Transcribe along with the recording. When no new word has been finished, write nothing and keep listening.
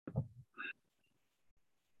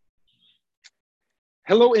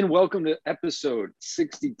Hello and welcome to episode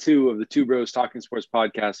 62 of the Two Bros Talking Sports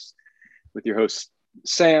podcast with your host,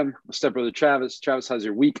 Sam, my stepbrother, Travis. Travis, how's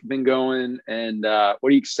your week been going? And what are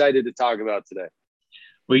you excited to talk about today?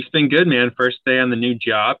 Week's been good, man. First day on the new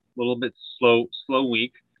job. A little bit slow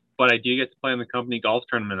week, but I do get to play in the company golf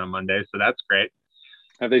tournament on Monday, so that's great.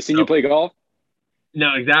 Have they seen you play golf?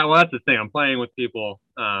 No, exactly. Well, that's the thing. I'm playing with people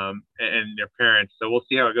and their parents, so we'll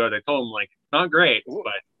see how it goes. I told them, not great,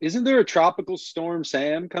 but Isn't there a tropical storm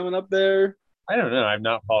Sam coming up there? I don't know. I've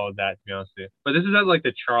not followed that, to be honest with you. But this is at,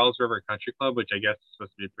 the Charles River Country Club, which I guess is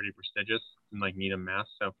supposed to be pretty prestigious in, Needham, Mass.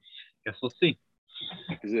 So I guess we'll see.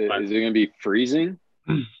 Is it going to be freezing?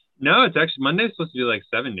 No, it's actually Monday's supposed to be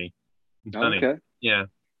 70 and sunny. Okay. Yeah.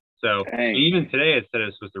 So even today it said it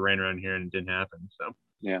was supposed to rain around here and it didn't happen. So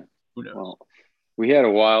yeah. Who knows? Well, we had a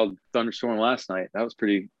wild thunderstorm last night. That was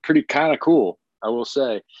pretty kind of cool, I will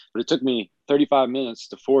say. But it took me 35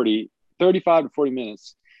 to 40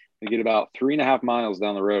 minutes to get about 3.5 miles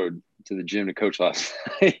down the road to the gym to coach last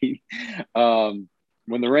night.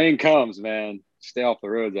 When the rain comes, man, stay off the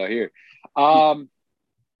roads out here. Well,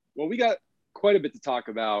 we got quite a bit to talk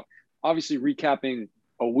about. Obviously, recapping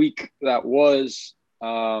a week that was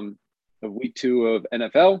of week 2 of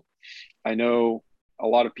NFL. I know a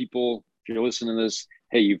lot of people, if you're listening to this,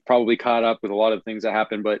 hey, you've probably caught up with a lot of things that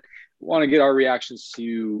happened, but want to get our reactions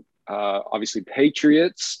to obviously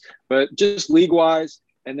Patriots, but just league-wise,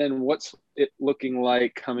 and then what's it looking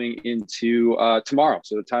like coming into tomorrow.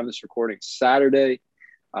 So the time of this recording, Saturday,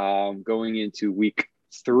 going into week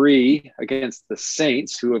 3 against the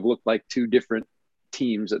Saints, who have looked like two different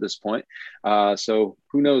teams at this point. So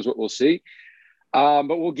who knows what we'll see. But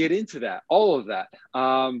we'll get into that, all of that.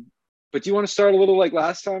 But do you want to start a little like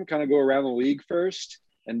last time, kind of go around the league first,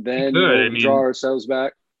 and then draw ourselves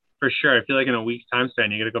back? For sure. I feel like in a week's time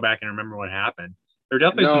span, you got to go back and remember what happened. There are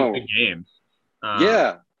definitely some good games.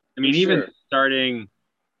 Yeah. I mean, even starting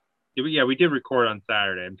 – we did record on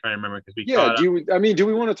Saturday. I'm trying to remember because we caught up. Do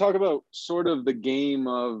we want to talk about sort of the game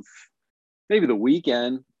of maybe the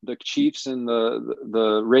weekend, the Chiefs and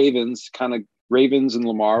the Ravens, kind of Ravens and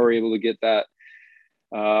Lamar were able to get that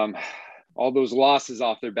all those losses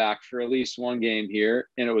off their back for at least one game here,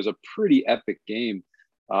 and it was a pretty epic game.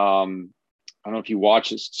 I don't know if you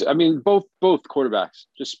watch this. I mean, both quarterbacks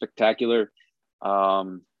just spectacular.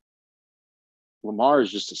 Lamar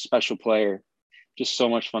is just a special player, just so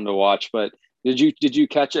much fun to watch. But did you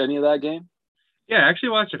catch any of that game? Yeah, I actually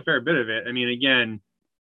watched a fair bit of it. I mean, again,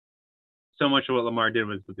 so much of what Lamar did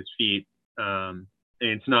was with his feet. And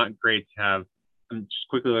it's not great to have. I'm just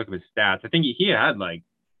quickly looking at his stats. I think he had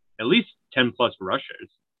at least 10 plus rushes,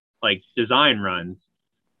 design runs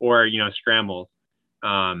or, scrambles.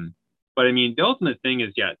 But I mean, the ultimate thing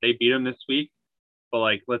is, they beat him this week, but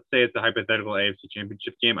let's say it's a hypothetical AFC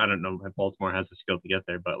championship game. I don't know if Baltimore has the skill to get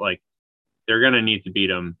there, but they're going to need to beat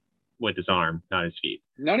him with his arm, not his feet.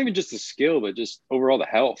 Not even just the skill, but just overall the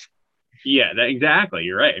health. Yeah, exactly.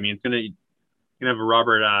 You're right. I mean, it's going to have a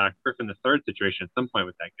Robert Griffin III situation at some point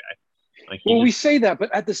with that guy. We say that,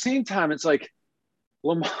 but at the same time, it's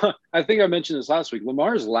Lamar, I think I mentioned this last week.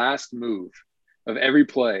 Lamar's last move of every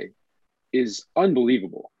play is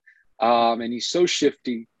unbelievable. And he's so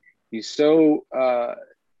shifty. He's so,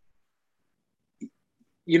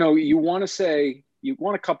 you want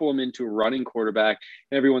to couple him into a running quarterback.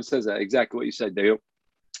 And everyone says that, exactly what you said, Dale.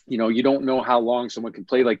 You don't know how long someone can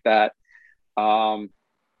play like that. And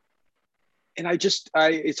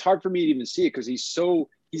it's hard for me to even see it because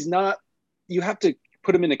he's not, you have to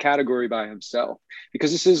put him in a category by himself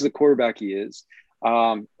because this is the quarterback he is.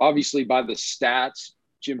 Obviously, by the stats,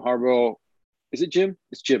 Jim Harbaugh. Is it Jim?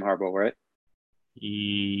 It's Jim Harbaugh, right?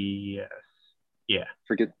 Yes. Yeah.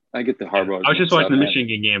 I get the Harbaugh. I was just watching the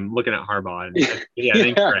Michigan game, looking at Harbaugh. And I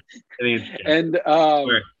think it's Jim. And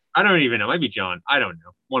I don't even know. It might be John. I don't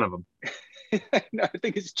know. One of them. No, I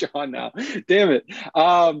think it's John now. Damn it.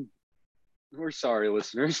 We're sorry,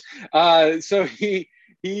 listeners. So he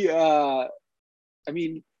I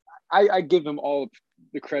mean, I give him all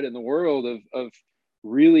the credit in the world of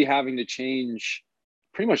really having to change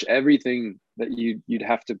pretty much everything that you'd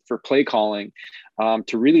have to for play calling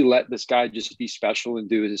to really let this guy just be special and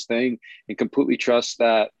do his thing and completely trust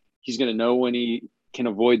that he's going to know when he can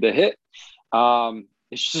avoid the hit.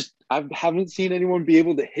 It's just I haven't seen anyone be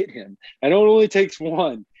able to hit him. I know it only takes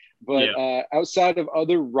one, but outside of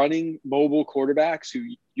other running mobile quarterbacks who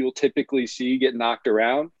you'll typically see get knocked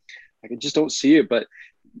around, I just don't see it. But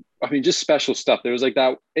I mean, just special stuff. There was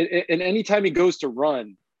that, and anytime he goes to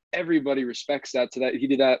run, everybody respects that. To that, he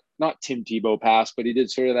did that not Tim Tebow pass, but he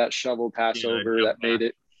did sort of that shovel pass over that made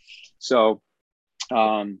it. So,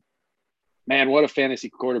 man, what a fantasy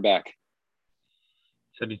quarterback!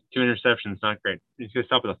 said he's 2 interceptions, not great. He's going to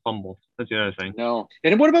stop with a fumble. That's the other thing. No.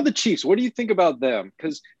 And what about the Chiefs? What do you think about them?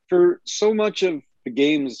 Because for so much of the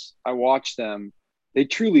games I watch them, they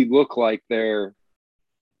truly look like they're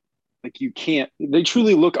like they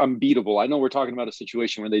truly look unbeatable. I know we're talking about a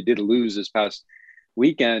situation where they did lose this past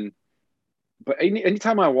weekend, but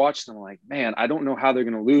anytime I watch them, I'm like, man, I don't know how they're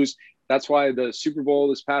going to lose. That's why the Super Bowl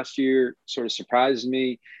this past year sort of surprised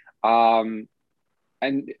me. And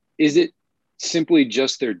is it simply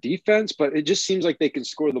just their defense? But it just seems like they can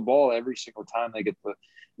score the ball every single time they get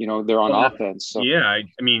they're on offense. So yeah, I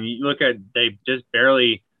mean, you look at they just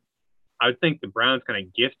barely. I would think the Browns kind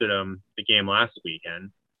of gifted them the game last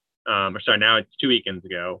weekend. Now it's 2 weekends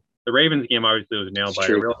ago. The Ravens game obviously was nailed by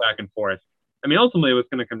a real back and forth. I mean, ultimately, what's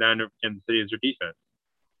going to come down to Kansas City is their defense.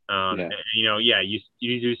 And,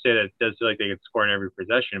 you do say that it does feel like they could score in every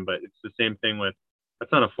possession, but it's the same thing with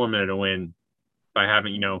that's not a formula to win by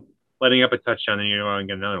having letting up a touchdown and you go and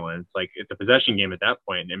get another one. It's like it's a possession game at that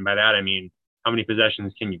point, and by that I mean how many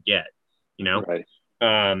possessions can you get? Right.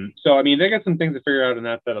 So I mean they got some things to figure out in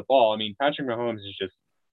that side of the ball. I mean Patrick Mahomes is just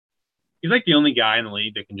he's like the only guy in the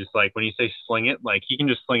league that can just like when you say sling it, like he can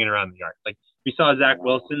just sling it around the yard. Like we saw Zach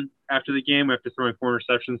Wilson after the game after throwing 4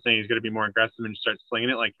 receptions saying he's going to be more aggressive and just start slinging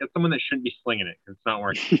it. Like that's someone that shouldn't be slinging it because it's not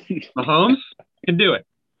working. Mahomes can do it.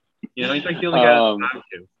 He's like the only guy that's not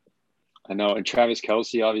to. I know, and Travis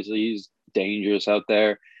Kelce, obviously, he's dangerous out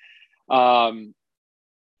there. But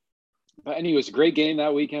anyways, great game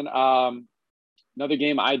that weekend. Another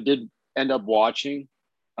game I did end up watching.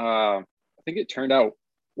 I think it turned out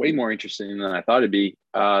way more interesting than I thought it'd be.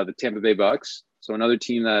 The Tampa Bay Bucks. So another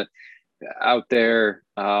team that out there.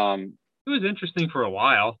 It was interesting for a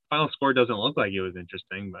while. Final score doesn't look like it was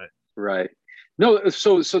interesting, but right. No,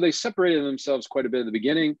 so they separated themselves quite a bit at the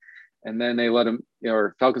beginning. And then they let them,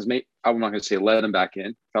 or Falcons made, I'm not going to say let them back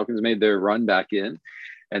in. Falcons made their run back in.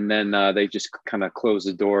 And then they just kind of closed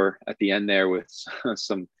the door at the end there with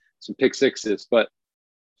some pick sixes. But,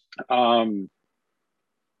 I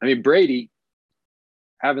mean, Brady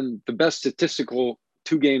having the best statistical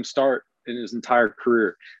 2-game start in his entire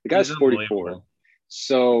career. The guy's 44.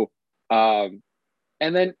 So, and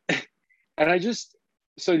then, have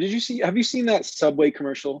you seen that Subway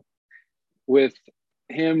commercial with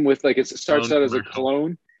him with like it starts out as a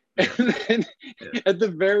clone and then at the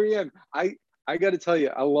very end I got to tell you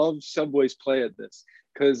I love Subway's play at this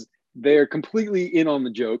because they're completely in on the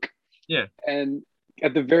joke and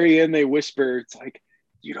at the very end they whisper it's like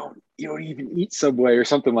you don't even eat Subway or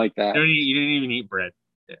something like that. You didn't even eat bread.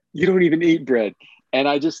 You don't even eat bread. And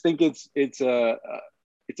I just think it's a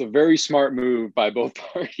very smart move by both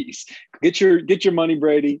parties. Get your money,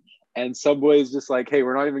 Brady. And Subway is just like, hey,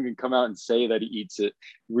 we're not even going to come out and say that he eats it.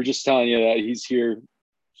 We're just telling you that he's here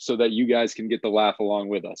so that you guys can get the laugh along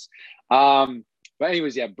with us. But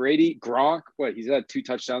anyways, yeah, Brady, Gronk, he's had 2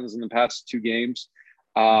 touchdowns in the past 2 games.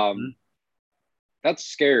 That's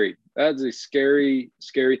scary. That's a scary,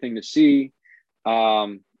 scary thing to see.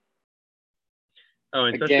 And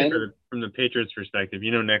especially from the Patriots' perspective,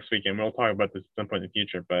 next weekend, we'll talk about this at some point in the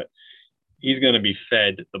future, but he's going to be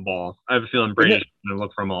fed the ball. I have a feeling Brady's going to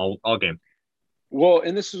look for him all game. Well,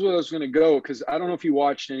 and this is what I was going to go because I don't know if you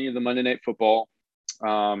watched any of the Monday Night Football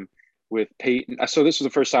with Peyton. So this was the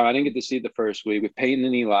first time I didn't get to see it the first week with Peyton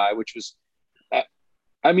and Eli, which was,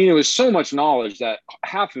 I mean, it was so much knowledge that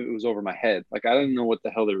half of it was over my head. Like I didn't know what the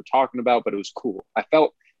hell they were talking about, but it was cool. I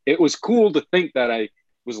felt it was cool to think that I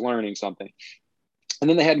was learning something. And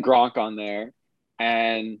then they had Gronk on there,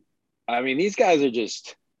 and I mean, these guys are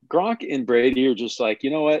just. Gronk and Brady are just like, you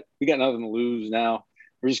know what? We got nothing to lose now.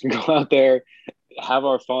 We're just going to go out there, have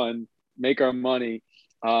our fun, make our money,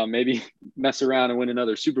 maybe mess around and win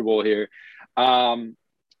another Super Bowl here. But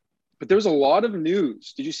there was a lot of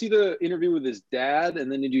news. Did you see the interview with his dad?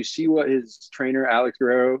 And then did you see what his trainer, Alex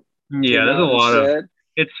Guerrero, there's a lot of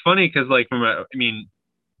 – it's funny because,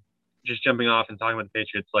 just jumping off and talking about the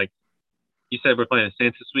Patriots, like you said, we're playing the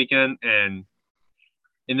Saints this weekend, and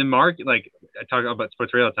in the market, like I talk about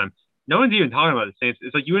sports radio all the time, no one's even talking about the Saints.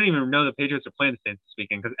 It's like you wouldn't even know the Patriots are playing the Saints this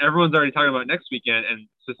weekend because everyone's already talking about next weekend, and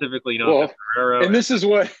specifically, Guerrero. And this is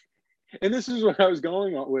what I was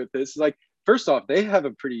going on with this. Like, first off, they have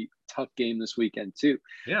a pretty tough game this weekend too.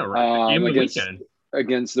 Yeah, right. Game of the weekend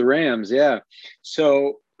against the Rams. Yeah.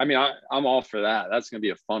 So I mean, I'm all for that. That's going to be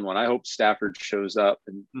a fun one. I hope Stafford shows up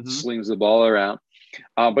and slings the ball around.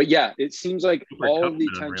 But yeah, it seems like all of the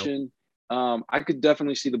attention. I could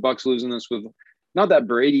definitely see the Bucs losing this with not that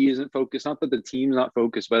Brady isn't focused, not that the team's not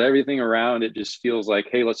focused, but everything around it just feels like,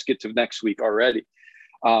 hey, let's get to next week already.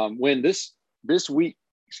 When this week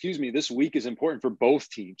is important for both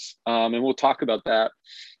teams. And we'll talk about that.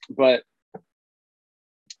 But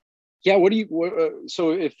Yeah,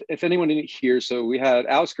 so if anyone didn't hear, so we had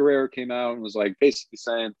Alex Guerrero came out and was like basically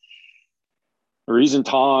saying the reason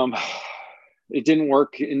Tom it didn't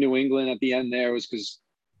work in New England at the end there was because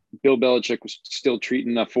Bill Belichick was still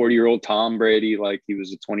treating a 40-year-old Tom Brady like he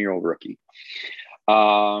was a 20-year-old rookie.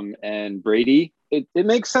 And Brady, it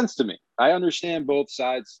makes sense to me. I understand both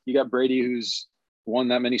sides. You got Brady, who's won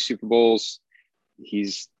that many Super Bowls.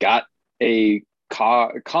 He's got a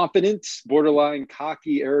confidence, borderline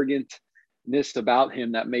cocky, arrogantness about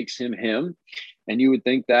him that makes him him. And you would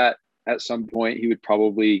think that at some point he would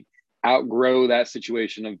probably outgrow that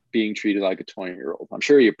situation of being treated like a 20-year-old. I'm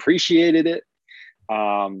sure he appreciated it.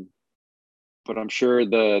 But I'm sure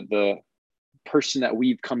the person that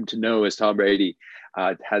we've come to know as Tom Brady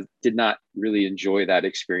did not really enjoy that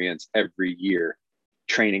experience every year,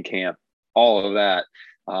 training camp, all of that,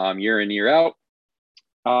 year in, year out.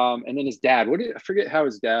 And then his dad, I forget how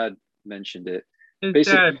his dad mentioned it. His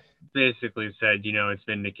dad basically said, it's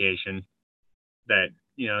vindication that,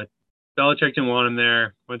 Belichick didn't want him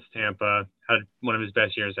there, went to Tampa, had one of his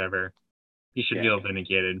best years ever. He should feel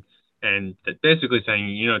vindicated. And basically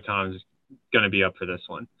saying, Tom's going to be up for this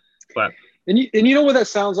one. But and you know what that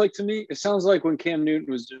sounds like to me? It sounds like when Cam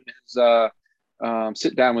Newton was doing his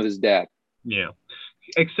sit down with his dad. Yeah.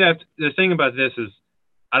 Except the thing about this is,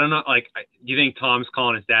 I don't know, do you think Tom's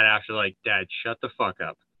calling his dad after, like, Dad, shut the fuck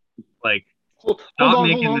up? Like, hold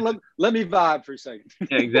on. Let me vibe for a second.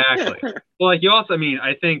 Yeah, exactly. Well, you also,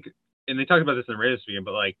 I think, and they talked about this in the radio speaking,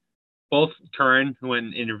 but, both Curran, who went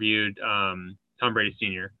and interviewed Tom Brady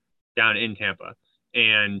Sr. down in Tampa,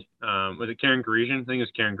 and was it Karen Grisian? I think it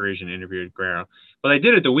was Karen Grisian interviewed Guerrero. But I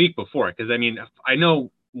did it the week before because, I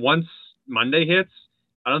know once Monday hits,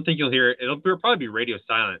 I don't think you'll hear it. It'll probably be radio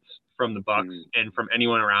silence from the Bucs and from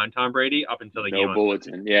anyone around Tom Brady up until the game. No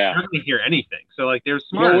bulletin, yeah. You're not going to hear anything. So, they're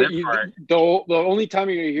smart on their part. The only time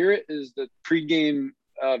you're going to hear it is the pregame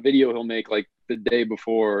video he'll make, the day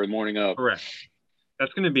before or the morning of. Correct.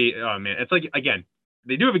 That's going to be, oh, man. It's again,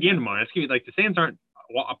 they do have a game tomorrow. It's going to be, the Saints aren't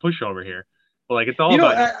a pushover here. But, it's all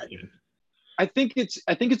about. I think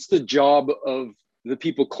it's the job of the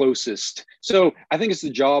people closest. So I think it's the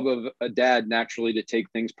job of a dad naturally to take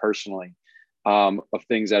things personally, of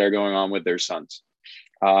things that are going on with their sons.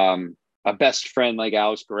 A best friend like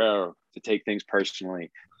Alex Guerrero to take things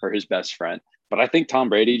personally for his best friend. But I think Tom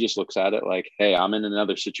Brady just looks at it like, hey, I'm in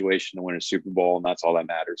another situation to win a Super Bowl, and that's all that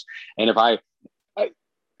matters. And if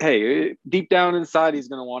hey, deep down inside, he's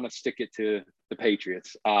going to want to stick it to the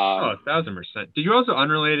Patriots. 1,000%. Did you also,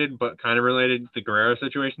 unrelated but kind of related, the Guerrero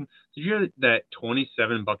situation, did you hear that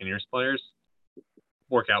 27 Buccaneers players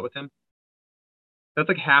work out with him? That's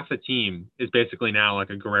half the team is basically now a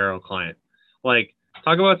Guerrero client.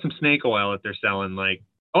 Talk about some snake oil that they're selling.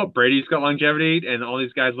 Brady's got longevity, and all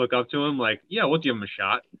these guys look up to him. We'll give him a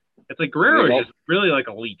shot. It's Guerrero is just really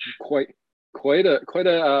a leech. Quite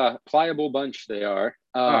a pliable bunch they are.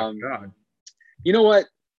 Oh God. You know what?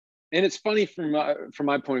 And it's funny from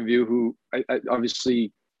my point of view, who I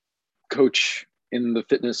obviously coach in the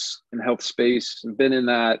fitness and health space and been in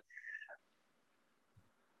that.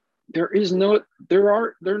 There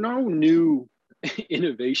are no new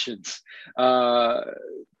innovations to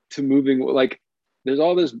moving. There's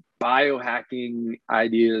all this biohacking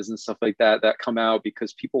ideas and stuff like that come out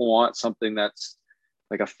because people want something that's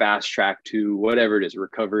a fast track to whatever it is,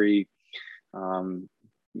 recovery,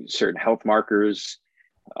 certain health markers,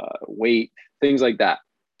 weight, things like that.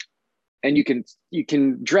 And you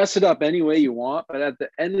can dress it up any way you want, but at the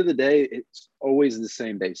end of the day, it's always the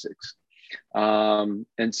same basics.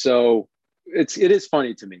 And so it is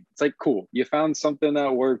funny to me. It's cool. You found something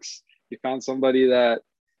that works. You found somebody that,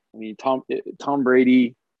 Tom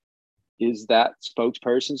Brady is that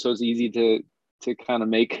spokesperson. So it's easy to kind of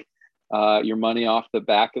make your money off the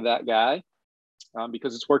back of that guy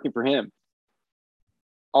because it's working for him.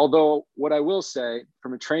 Although what I will say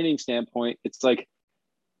from a training standpoint, it's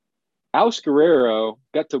Alex Guerrero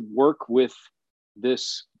got to work with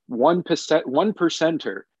this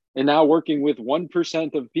 1%er and now working with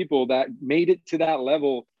 1% of people that made it to that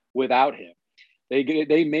level without him.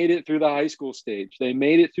 They made it through the high school stage. They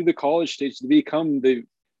made it through the college stage to become the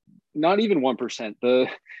not even 1%, the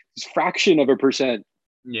fraction of a percent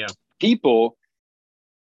people.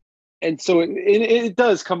 And so it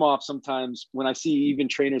does come off sometimes when I see even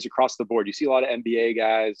trainers across the board. You see a lot of NBA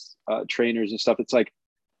guys, trainers and stuff. It's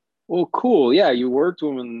well, cool. Yeah, you worked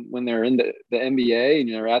when they're in the NBA and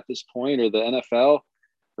you're at this point, or the NFL.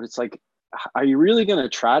 But it's are you really going to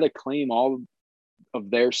try to claim all of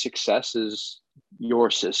their success as your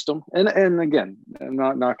system? And again, I'm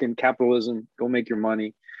not knocking capitalism. Go make your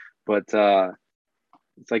money. But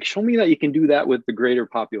It's like, show me that you can do that with the greater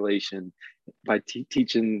population by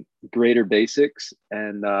teaching greater basics,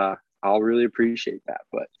 and I'll really appreciate that.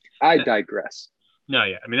 But I digress. No,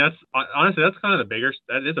 yeah. I mean, that's honestly, that's kind of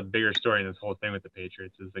that is a bigger story in this whole thing with the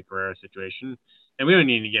Patriots is the Guerrero situation. And we don't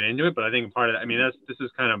need to get into it, but I think part of that, I mean, this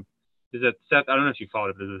is kind of, is that Seth, I don't know if you followed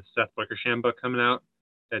it, but there's a Seth Wickersham book coming out.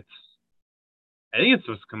 I think it's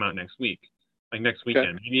supposed to come out next week, like next weekend,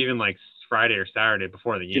 okay. Maybe even like Friday or Saturday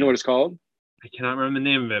before the game. Do you know what it's called? I cannot remember the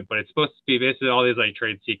name of it, but it's supposed to be basically all these like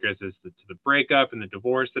trade secrets as to the breakup and the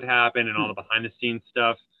divorce that happened and all the behind the scenes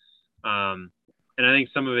stuff. And I think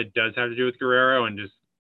some of it does have to do with Guerrero and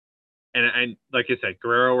like I said,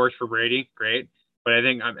 Guerrero works for Brady, great. But I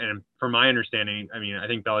think, and from my understanding, I mean, I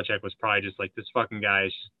think Belichick was probably just like, this fucking guy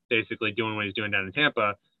is basically doing what he's doing down in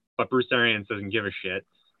Tampa, but Bruce Arians doesn't give a shit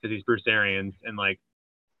because he's Bruce Arians, and like,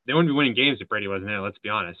 they wouldn't be winning games if Brady wasn't there, let's be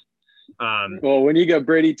honest. Well, when you got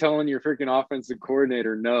Brady telling your freaking offensive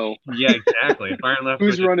coordinator no. Yeah, exactly. If Iron Left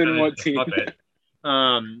who's running what team?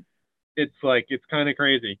 It's like, it's kind of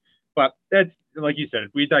crazy. But that's, like you said,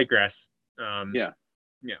 we digress. Yeah.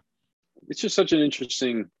 It's just such an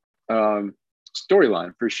interesting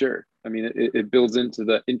storyline for sure. I mean, it builds into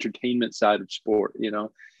the entertainment side of sport, you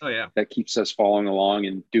know? Oh, yeah. That keeps us following along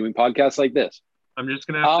and doing podcasts like this. I'm just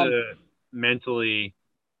going to have to mentally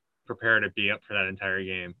prepare to be up for that entire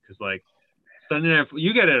game. Because, like, Sunday night,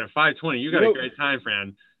 you get it at 5:20. You got a great time,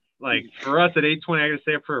 friend. Like, for us at 8:20, I got to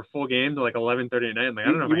stay up for a full game to like 11:30 at night. I'm like,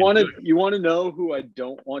 I don't know. You want to know wwho I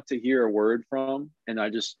don't want to hear a word from? And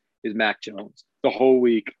is Mac Jones the whole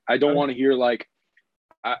week. I don't want to hear like,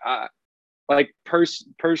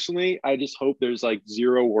 personally, I just hope there's like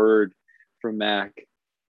zero word from Mac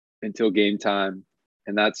until game time.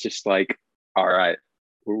 And that's just like, all right,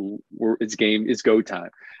 it's go time.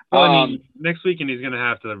 Well, I mean, next weekend he's going to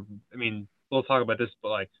have to, I mean, we'll talk about this, but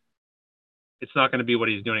like, it's not going to be what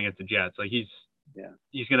he's doing against the Jets. Like he's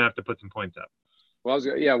going to have to put some points up. Well,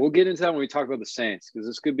 we'll get into that when we talk about the Saints, because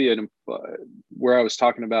this could be where I was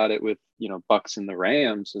talking about it with, Bucks and the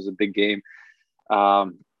Rams is a big game.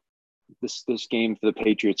 This game for the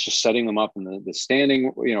Patriots, just setting them up in the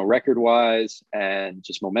standing, record wise and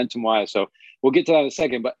just momentum wise. So we'll get to that in a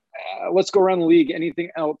second, but let's go around the league.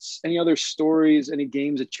 Anything else? Any other stories? Any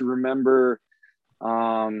games that you remember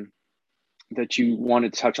that you want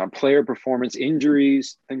to touch on? Player performance,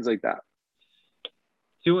 injuries, things like that.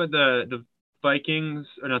 Two of the Vikings,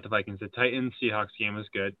 or not the Vikings, the Titans Seahawks game was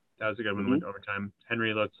good. That was a good one. Went overtime.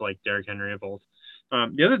 Henry looks like Derrick Henry of old.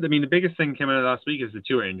 The biggest thing came out of last week is the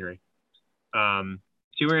Tua injury. Tua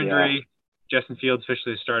injury. Justin Fields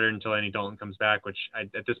officially started until Andy Dalton comes back, which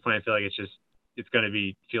at this point I feel like it's going to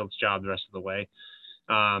be Fields' job the rest of the way.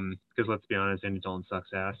 Because let's be honest, Andy Dalton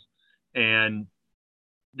sucks ass. And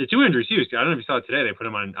the Tua injury is huge. I don't know if you saw it today. They put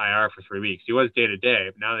him on IR for 3 weeks. He was day to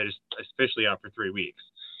day, but now they're just officially out for 3 weeks.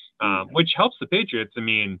 Which helps the Patriots. I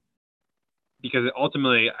mean, because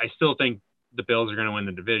ultimately, I still think the Bills are going to win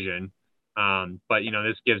the division. But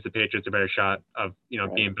this gives the Patriots a better shot of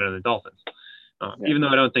being better than the Dolphins. Even though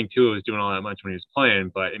I don't think Tua was doing all that much when he was playing,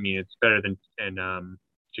 but I mean it's better than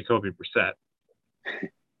Jacoby Brissett.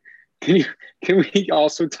 Can we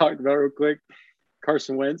also talk about real quick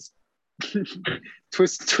Carson Wentz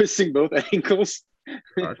twisting both ankles?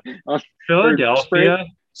 Philadelphia.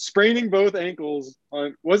 Spraining both ankles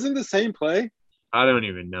wasn't the same play. I don't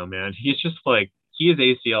even know, man. He's just like, he is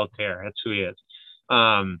ACL tear. That's who he is.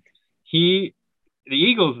 The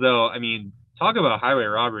Eagles, though, I mean, talk about highway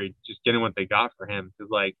robbery, just getting what they got for him. Because,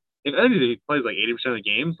 like, if anybody plays like 80% of the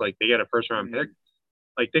games, like, they get a first round pick.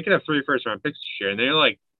 Like, they could have 3 first round picks this year. And they're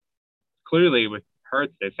like, clearly with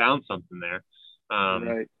Hurts, they found something there.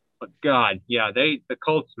 Right. But God, the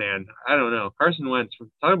Colts, man, I don't know. Carson Wentz,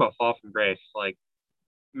 talking about fall from grace, like,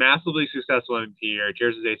 massively successful MVP year,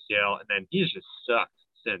 tears his ACL, and then he's just sucked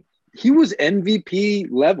since. He was MVP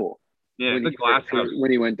level when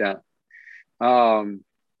he went down. And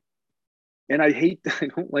I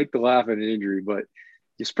don't like to laugh at an injury, but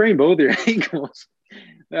you sprain both your ankles.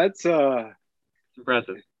 That's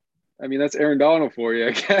impressive. I mean, that's Aaron Donald for you,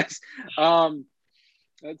 I guess.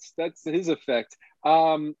 That's his effect.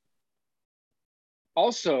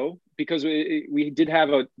 Also, because we did have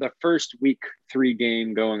the first week 3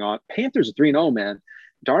 game going on. Panthers are 3-0, man.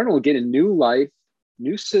 Darnold will get a new life,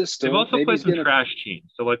 new system. They've also played some trash teams.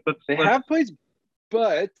 So let's have played,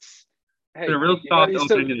 but hey, it's a real soft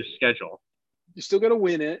opening to the schedule. You still got to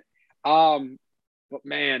win it. But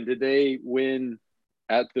man, did they win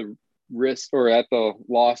at the risk or at the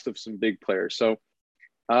loss of some big players. So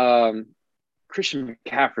Christian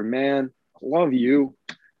McCaffrey, man, I love you.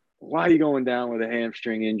 Why are you going down with a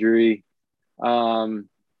hamstring injury?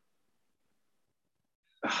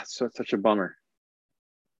 So it's such a bummer.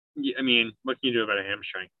 Yeah, I mean, what can you do about a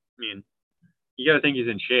hamstring? I mean, you got to think he's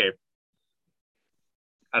in shape.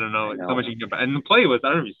 I don't know how much you can get back. And the play was, I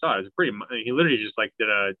don't know if you saw it, it was pretty, he literally just like did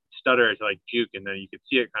a stutter to like juke, and then you could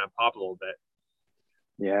see it kind of pop a little bit.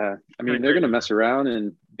 Yeah. I mean, they're going to mess around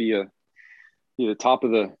and be the top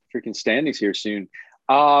of the freaking standings here soon.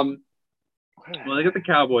 Well, they get the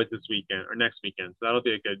Cowboys this weekend or next weekend, so that'll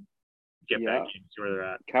be a good get back game, see where they're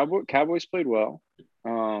at. Cowboys played well.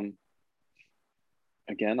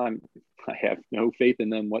 Again, I have no faith in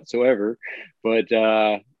them whatsoever, but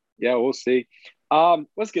yeah, we'll see.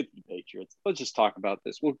 Let's get to the Patriots. Let's just talk about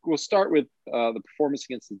this. We'll start with the performance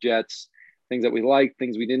against the Jets, things that we liked,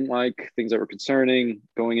 things we didn't like, things that were concerning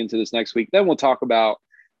going into this next week. Then we'll talk about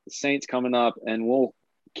the Saints coming up, and we'll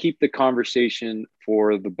keep the conversation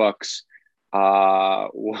for the Bucks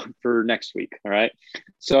for next week. All right.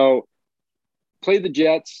 So play the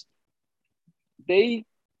Jets. They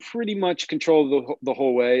pretty much controlled the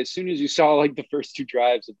whole way. As soon as you saw like the first two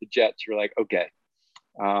drives of the Jets, you're like, okay,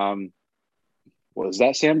 was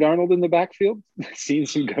that Sam Darnold in the backfield? Seeing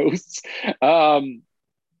some ghosts.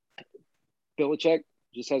 Belichick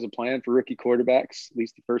just has a plan for rookie quarterbacks, at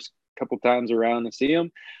least the first couple times around to see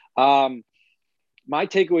them. My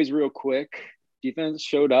takeaways real quick. Defense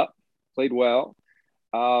showed up, played well.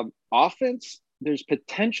 Offense, there's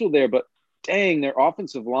potential there, but dang, their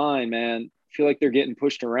offensive line, man, I feel like they're getting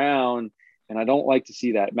pushed around, and I don't like to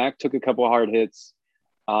see that. Mac took a couple of hard hits.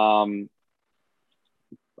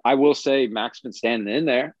 I will say Mac's been standing in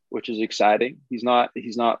there, which is exciting. He's not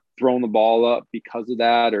throwing the ball up because of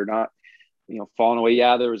that, or not, falling away.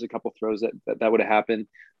 Yeah, there was a couple throws that would have happened.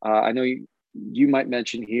 I know you might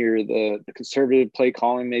mention here the conservative play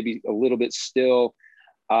calling, maybe a little bit still.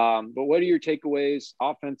 But what are your takeaways,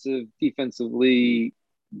 offensive, defensively,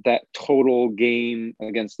 that total game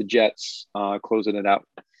against the Jets, closing it out?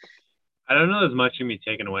 I don't know as much can be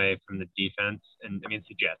taken away from the defense, and I mean, it's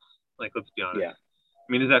the Jets. Like, let's be honest. Yeah.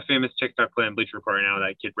 I mean, there's that famous TikTok play on Bleacher Report right now,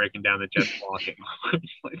 that kid breaking down the Jets blocking.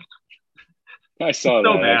 I saw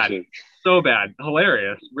so that. Bad. Actually. So bad.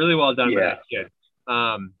 Hilarious. Really well done by that kid.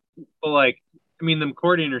 But like, I mean, the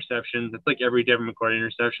McCourty interceptions, it's like every Devin McCourty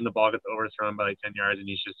interception, the ball gets overthrown by like 10 yards, and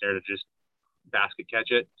he's just there to just basket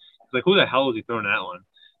catch it. It's like, who the hell was he throwing that one?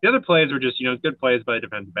 The other plays were just, good plays by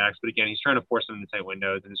defensive backs, but again, he's trying to force them into tight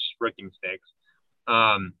windows, and it's just rookie mistakes.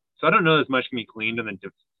 So I don't know as much can be cleaned on the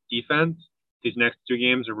defense. These next two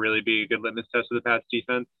games will really be a good litmus test of the Pats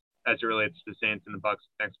defense as it relates to the Saints and the Bucks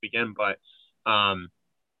next weekend. But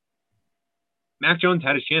Mac Jones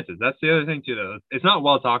had his chances. That's the other thing too, though. It's not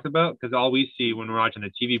well talked about because all we see when we're watching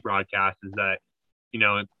the TV broadcast is that,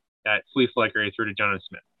 that flea flicker he threw to Jonathan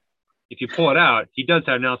Smith. If you pull it out, he does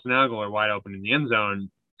have Nelson Aguilar wide open in the end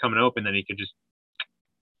zone coming open that he could just,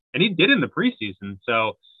 and he did in the preseason.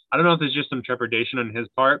 So I don't know if there's just some trepidation on his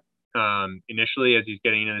part initially as he's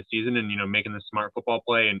getting into the season and, making the smart football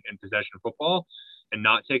play and possession football and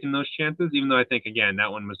not taking those chances, even though I think, again,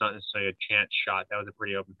 that one was not necessarily a chance shot. That was a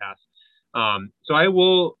pretty open pass. So I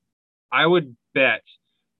would bet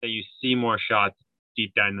that you see more shots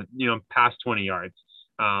deep down, past 20 yards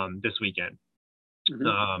this weekend.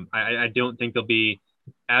 Mm-hmm. I don't think they'll be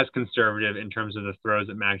as conservative in terms of the throws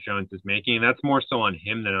that Mac Jones is making. And that's more so on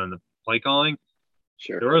him than on the play calling.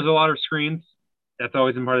 Sure. There was a lot of screens. That's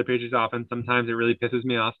always been part of the Patriots offense. Sometimes it really pisses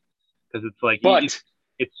me off because it's like,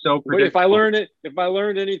 it's so predictable. If I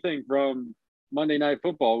learned anything from Monday Night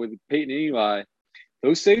Football with Peyton and Eli,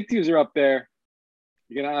 those safeties are up there.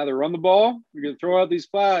 You're going to either run the ball, you're going to throw out these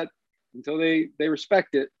flat until they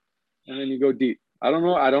respect it, and then you go deep. I don't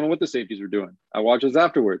know what the safeties were doing. I watched this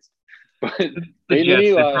afterwards. But the Jets,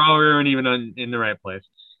 they probably weren't even in the right place.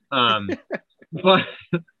 But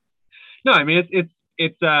no, I mean,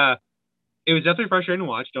 it was definitely frustrating to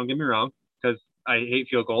watch. Don't get me wrong, because I hate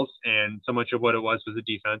field goals, and so much of what it was the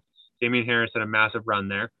defense. Damian Harris had a massive run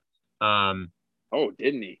there.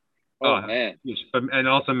 Didn't he? Oh, man. And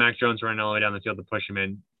also Mac Jones running all the way down the field to push him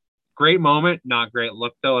in. Great moment, not great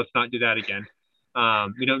look, though. Let's not do that again.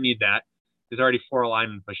 We don't need that. There's already 4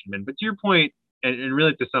 linemen pushing him in. But to your point, and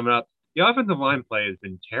really to sum it up, the offensive line play has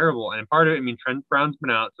been terrible. And part of it, I mean, Trent Brown's been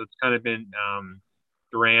out, so it's kind of been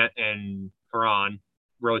Durant and Perron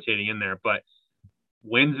rotating in there. But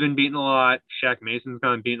Wynn's been beaten a lot. Shaq Mason's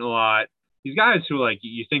gotten beaten a lot. These guys who, like,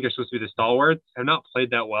 you think are supposed to be the stalwarts have not played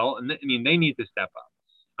that well. And, they need to step up.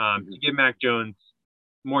 To give Mac Jones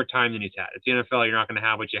more time than he's had. It's the NFL. You're not going to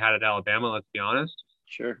have what you had at Alabama, let's be honest.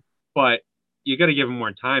 Sure. But you got to give him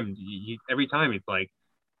more time. Every time he's like,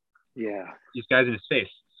 these guys in his face.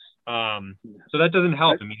 So that doesn't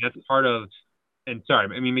help. I mean, that's part of, and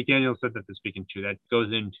sorry, I mean, McDaniel said that this weekend too. That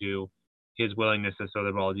goes into his willingness to throw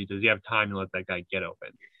the ball. Does he have time to let that guy get open?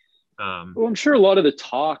 Well, I'm sure a lot of the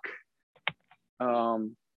talk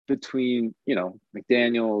between,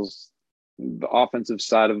 McDaniels, the offensive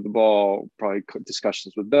side of the ball, probably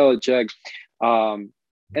discussions with Belichick, and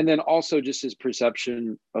then also just his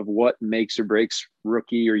perception of what makes or breaks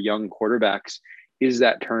rookie or young quarterbacks is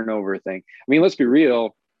that turnover thing. I mean, let's be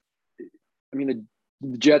real. I mean,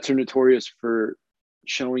 the Jets are notorious for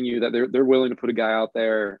showing you that they're willing to put a guy out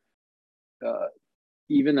there,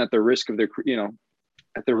 even at the risk of their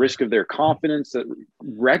confidence, that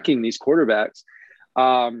wrecking these quarterbacks.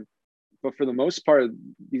 But for the most part,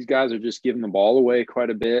 these guys are just giving the ball away quite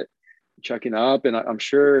a bit, checking up. And I'm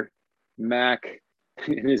sure Mac,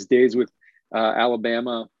 in his days with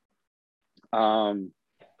Alabama, and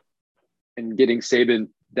getting Saban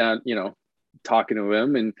down, talking to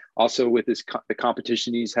him, and also with the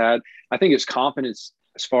competition he's had, I think his confidence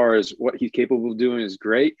as far as what he's capable of doing is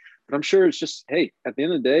great. But I'm sure it's just, hey, at the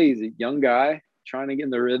end of the day, he's a young guy trying to get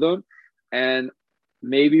in the rhythm. And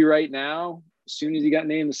maybe right now, as soon as he got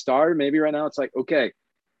named the starter, maybe right now it's like, okay,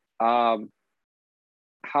 how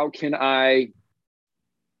can I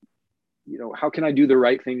do the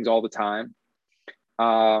right things all the time?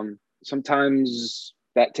 Sometimes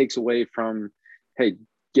that takes away from, hey,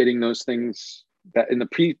 getting those things that in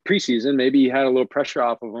the preseason, maybe he had a little pressure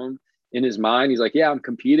off of him in his mind. He's like, yeah, I'm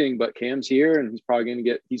competing, but Cam's here and he's probably going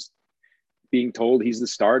to he's being told he's the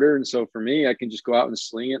starter. And so for me, I can just go out and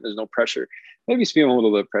sling it. There's no pressure. Maybe he's feeling a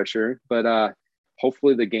little bit of pressure, but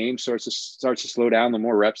hopefully the game starts to slow down the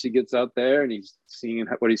more reps he gets out there and he's seeing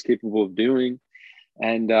what he's capable of doing.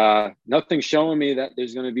 And nothing's showing me that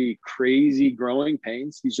there's going to be crazy growing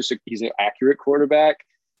pains. He's an accurate quarterback.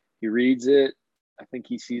 He reads it. I think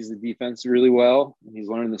he sees the defense really well and he's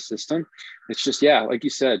learning the system. It's just, yeah, like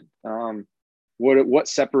you said, what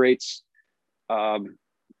separates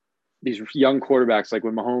these young quarterbacks, like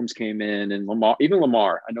when Mahomes came in and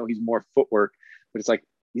Lamar, I know he's more footwork, but it's like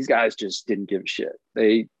these guys just didn't give a shit.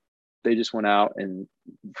 They just went out and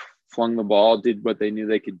flung the ball, did what they knew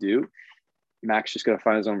they could do. Mac's just got to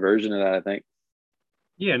find his own version of that, I think.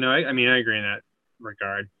 Yeah, no, I mean, I agree in that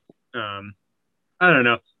regard. I don't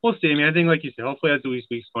know. We'll see. I mean, I think, like you said, hopefully as the week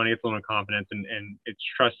gets on, he gets a little confidence and it's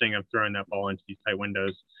trusting of throwing that ball into these tight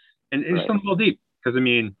windows and just throwing the ball deep. Because, I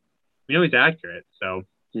mean, we know he's accurate. So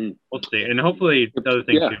we'll see. And hopefully the other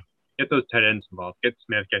thing too, get those tight ends involved. Get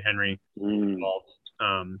Smith, get Henry involved.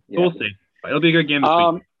 We'll see. But it'll be a good game this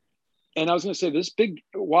week. And I was going to say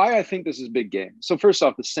why I think this is a big game. So first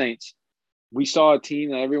off, the Saints, we saw a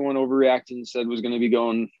team that everyone overreacted and said was going to be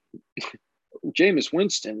going – Jameis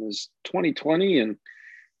Winston is 2020 and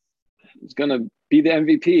he's going to be the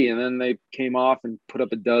MVP. And then they came off and put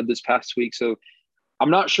up a dud this past week. So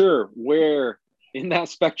I'm not sure where in that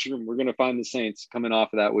spectrum we're going to find the Saints coming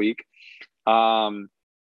off of that week.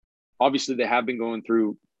 Obviously, they have been going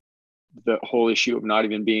through the whole issue of not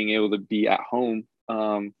even being able to be at home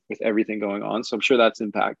with everything going on. So I'm sure that's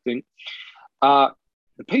impacting. The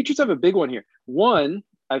Patriots have a big one here. One,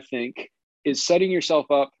 I think, is setting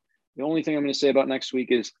yourself up. The only thing I'm going to say about next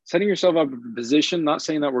week is setting yourself up in a position, not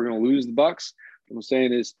saying that we're going to lose the Bucs. What I'm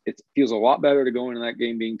saying is it feels a lot better to go into that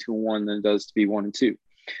game being 2-1 than it does to be 1-2.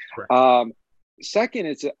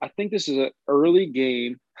 Second, I think this is an early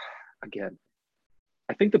game. Again,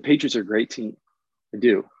 I think the Patriots are a great team. I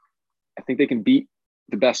do. I think they can beat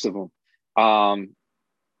the best of them. Well,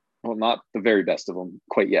 not the very best of them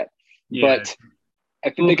quite yet, but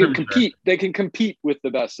I think they can compete. They can compete with the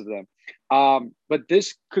best of them. But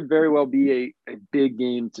this could very well be a big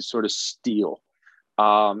game to sort of steal,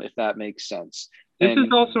 if that makes sense. This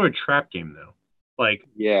is also a trap game, though. Like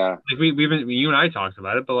we've been, you and I talked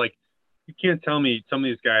about it, but like you can't tell me some of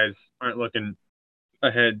these guys aren't looking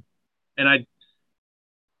ahead. And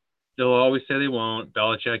they'll always say they won't.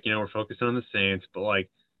 Belichick, we're focusing on the Saints, but like,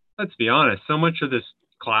 let's be honest, so much of this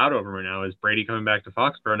cloud over right now is Brady coming back to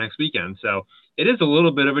Foxborough next weekend. So it is a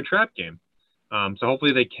little bit of a trap game. So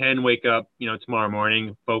hopefully they can wake up, tomorrow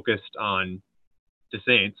morning focused on the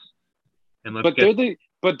Saints. And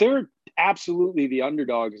they're absolutely the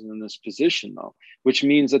underdogs in this position, though, which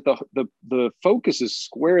means that the focus is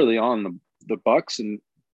squarely on the Bucs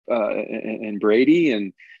and Brady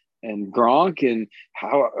and Gronk, and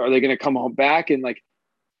how are they going to come home back, and like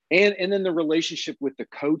and then the relationship with the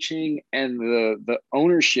coaching and the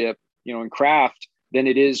ownership, and Kraft, than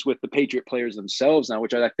it is with the Patriot players themselves now,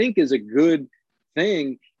 which I think is a good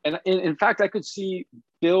thing. And in fact, I could see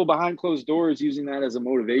Bill behind closed doors using that as a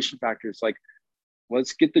motivation factor. It's like,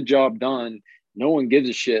 let's get the job done. No one gives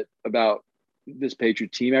a shit about this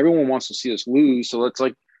Patriot team. Everyone wants to see us lose. So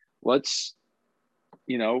let's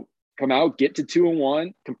come out, get to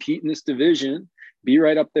 2-1, compete in this division, be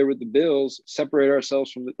right up there with the Bills, separate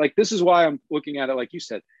ourselves from this is why I'm looking at it like you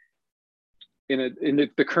said. In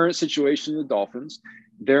the current situation of the Dolphins,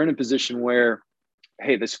 they're in a position where,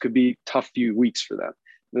 hey, this could be tough few weeks for them.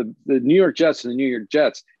 The New York Jets and the New York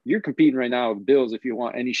Jets, you're competing right now with the Bills if you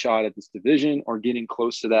want any shot at this division or getting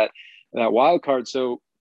close to that wild card. So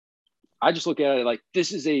I just look at it like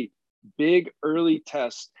this is a big early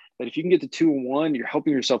test that if you can get to 2-1, you're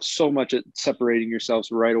helping yourself so much at separating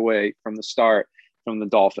yourselves right away from the start from the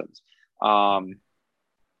Dolphins. No,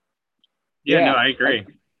 I agree.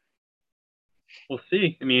 We'll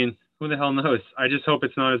see. I mean, who the hell knows? I just hope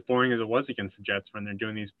it's not as boring as it was against the Jets when they're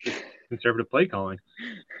doing these conservative play calling.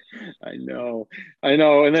 I know.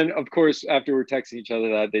 And then, of course, after we're texting each other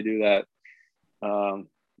that, they do that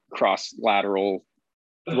cross lateral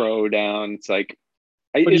throw down. It's like,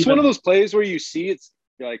 it's one of those plays where you see it's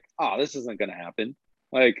you're like, oh, this isn't going to happen.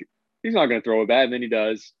 Like, he's not going to throw it bad. And then he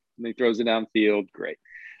does. And he throws it downfield. Great.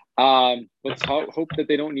 Let's hope that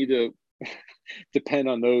they don't need to depend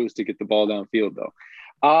on those to get the ball downfield, though.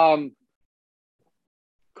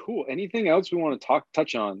 Cool. Anything else we want to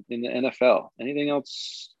touch on in the NFL? Anything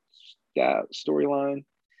else? Yeah, storyline?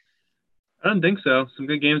 I don't think so. Some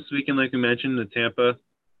good games this weekend, like we mentioned. The Tampa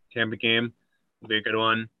game will be a good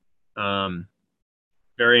one.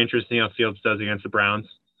 Very interesting how Fields does against the Browns.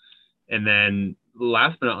 And then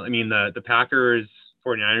last but not, the Packers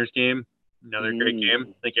 49ers game, another great game.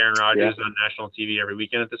 I think Aaron Rodgers on national TV every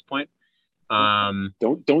weekend at this point.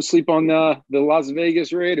 Don't sleep on the Las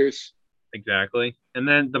Vegas Raiders. Exactly. And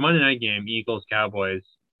then the Monday night game, Eagles Cowboys.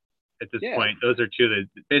 At this point, those are two that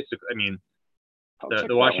basically,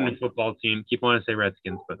 the Washington football team, keep wanting to say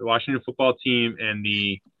Redskins, but the Washington football team and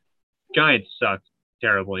the Giants suck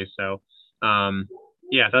terribly. So,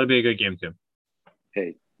 that'll be a good game too.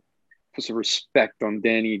 Hey, put some respect on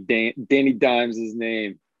Danny Dimes'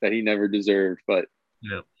 name that he never deserved, but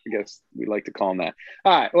no. I guess we like to call him that.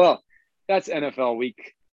 All right, well, that's NFL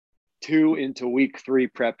week 2 into week 3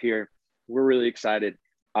 prep here. We're really excited.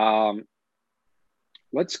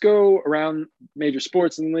 Let's go around major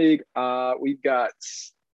sports in the league.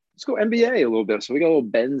 Let's go NBA a little bit. So we got a little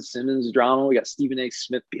Ben Simmons drama. We got Stephen A.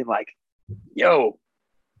 Smith being like, yo,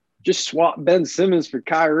 just swap Ben Simmons for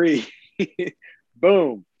Kyrie.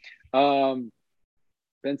 Boom. Ben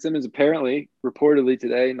Simmons reportedly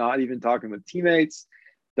today, not even talking with teammates,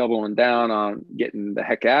 doubling down on getting the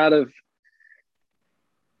heck out of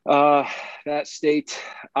that state.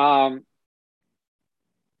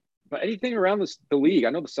 But anything around the league?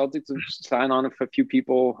 I know the Celtics have signed on a few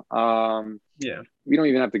people. We don't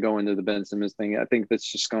even have to go into the Ben Simmons thing. I think that's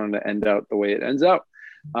just going to end out the way it ends out.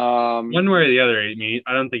 One way or the other.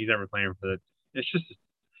 I don't think he's ever playing for the.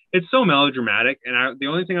 It's so melodramatic, and the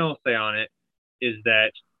only thing I will say on it is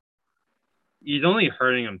that he's only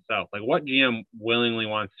hurting himself. Like, what GM willingly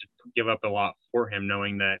wants to give up a lot for him,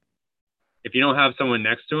 knowing that if you don't have someone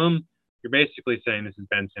next to him, you're basically saying this is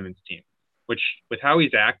Ben Simmons' team. Which, with how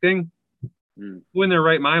he's acting, who in their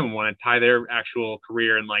right mind would want to tie their actual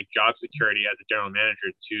career and job security as a general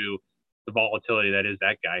manager to the volatility that is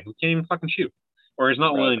that guy who can't even fucking shoot or is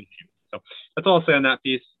not willing to shoot. So that's all I'll say on that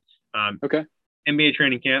piece. Okay. NBA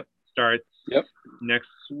training camp starts next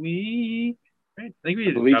week. Right? I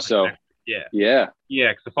believe so. Yeah.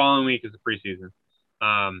 Because the following week is the preseason.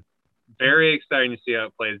 Very exciting to see how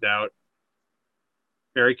it plays out.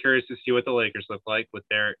 Very curious to see what the Lakers look like with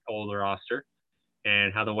their older roster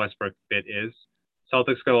and how the Westbrook fit is.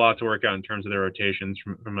 Celtics got a lot to work out in terms of their rotations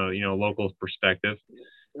from a local perspective.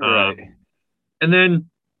 Right. And then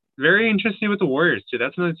very interesting with the Warriors too.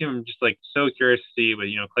 That's another team I'm just so curious to see. But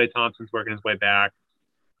Klay Thompson's working his way back.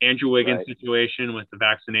 Andrew Wiggins' situation with the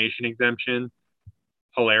vaccination exemption,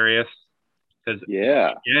 hilarious. Because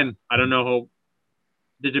again, I don't know how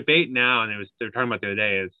the debate now, and they're talking about the other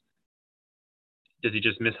day is. Does he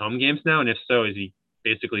just miss home games now? And if so, is he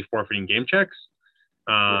basically forfeiting game checks?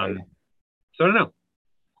 So I don't know.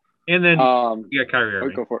 And then you got Kyrie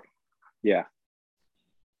Irving. Go for it. Yeah.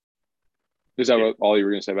 Is that all you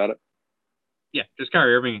were going to say about it? Yeah, just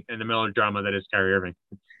Kyrie Irving and the melodrama that is Kyrie Irving.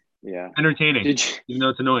 Yeah. Entertaining, even though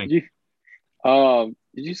it's annoying. Did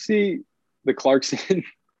you see the Clarkson,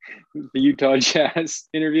 the Utah Jazz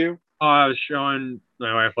interview? Oh, I was showing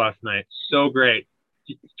my wife last night. So great.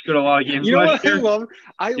 Go to a lot of games. You know what I love?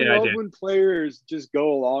 I love when players just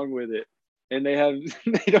go along with it, and they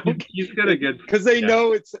don't. He's got a good because they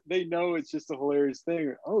know it's just a hilarious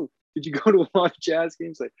thing. Oh, did you go to a lot of Jazz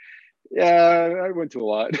games? Like, yeah, I went to a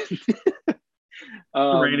lot.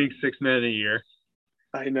 Rating 6 men a year.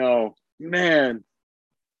 I know, man.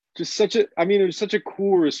 Just it was such a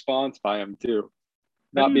cool response by him too.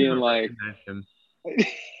 How do not you being not like, recognize him?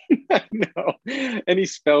 no, and he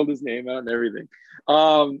spelled his name out and everything.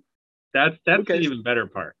 Um, That's the okay, even better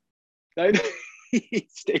part. he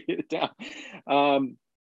stated it down. Um,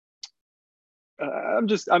 I'm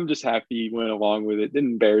just happy he went along with it.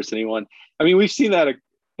 Didn't embarrass anyone. I mean, we've seen that.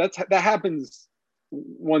 That happens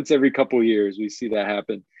once every couple of years. We see that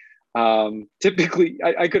happen. Typically,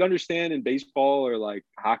 I could understand in baseball or like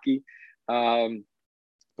hockey,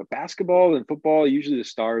 but basketball and football, usually the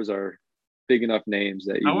stars are big enough names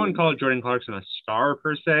that I you wouldn't wouldn't. call Jordan Clarkson a star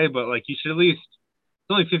per se, but like you should at least.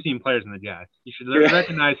 There's only 15 players in the Jazz. You should Yeah.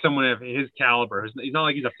 recognize someone of his caliber. He's not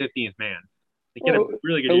like he's a 15th man. Like, get a Well,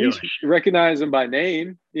 really good at least English, recognize them by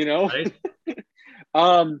name, you know. right?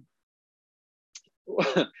 um,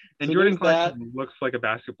 And so Jordan there's that. Clarkson looks like a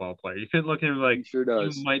basketball player. You couldn't look at him like He sure you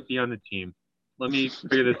does. might be on the team. Let me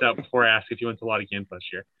figure this out before I ask if you went to a lot of games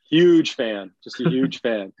last year. Huge fan, just a huge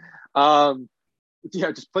fan.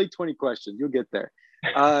 Yeah, just play 20 questions. You'll get there.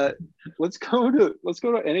 Let's go to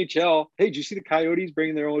NHL. Hey, did you see the Coyotes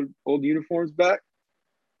bringing their old uniforms back?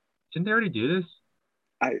 Didn't they already do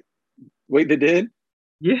this? Wait, they did?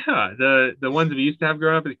 Yeah, the ones we used to have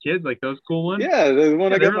growing up as kids, like those cool ones. Yeah, the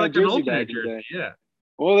one Yeah, I they got were my like an jersey back alternate in the jersey. day. Yeah.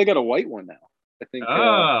 Well, they got a white one now. I think.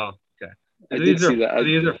 Oh, okay. I did see that. Are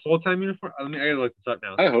these are full-time uniform? I gotta look this up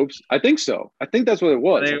now. I hope so. I think so. I think that's what it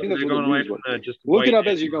was. I think that's They're what the going away news from was. the just Look it white up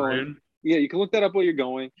and as you're going. maroon. Yeah, you can look that up while you're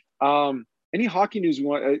going. Any hockey news you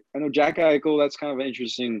want? I know Jack Eichel. That's kind of an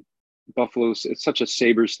interesting. Buffalo. It's such a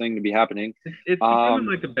Sabres thing to be happening. It's becoming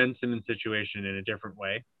like a Ben Simmons situation in a different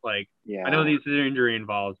way. Like, Yeah. I know these are injury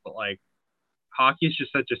involved, but like hockey is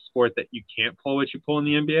just such a sport that you can't pull what you pull in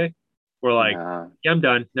the NBA. We're like, yeah, I'm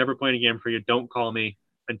done. Never playing again for you. Don't call me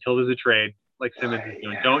until there's a trade, like Simmons is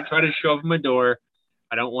doing. Don't try to show up at my door.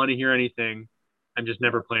 I don't want to hear anything. I'm just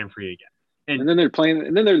never playing for you again. And then they're playing,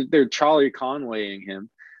 and then they're Charlie Conwaying him,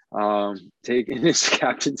 taking his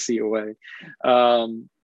captaincy away.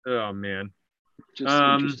 Oh man, just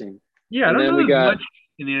interesting. Yeah, and I don't then know we got much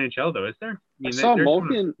in the NHL though, is there? I saw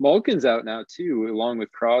Malkin's out now too, along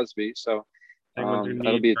with Crosby. So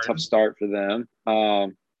that'll be a tough start for them.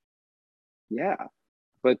 Yeah,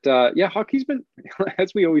 but yeah, hockey's been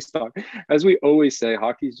as we always say,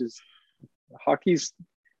 hockey's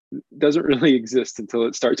doesn't really exist until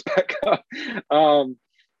it starts back up.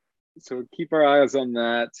 So keep our eyes on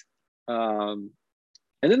that.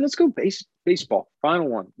 And then let's go baseball. Final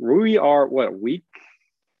one. We are a week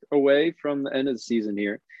away from the end of the season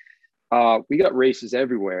here. We got races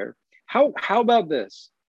everywhere. How about this?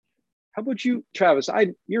 How about you, Travis?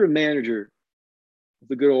 You're a manager of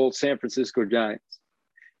the good old San Francisco Giants.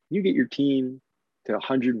 You get your team to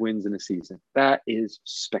 100 wins in a season. That is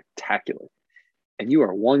spectacular. And you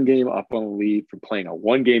are one game up on the lead for playing a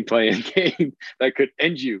one-game playing game that could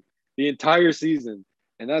end you the entire season.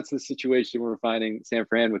 And that's the situation we're finding San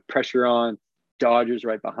Fran with pressure on. Dodgers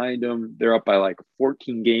right behind them. They're up by like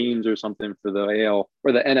 14 games or something for the AL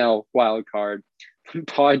or the NL wild card.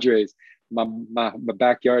 Padres, my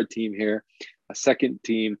backyard team here, a second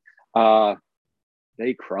team.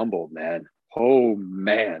 They crumbled, man. Oh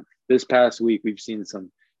man. This past week we've seen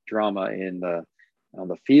some drama on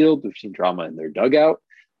the field. We've seen drama in their dugout.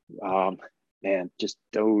 Man, just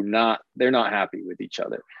they're not happy with each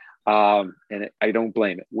other. I don't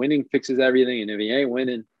blame it. Winning fixes everything. And if he ain't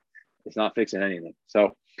winning, it's not fixing anything.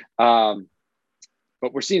 So,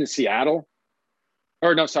 but we're seeing Seattle,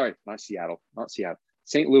 or no, sorry, not Seattle.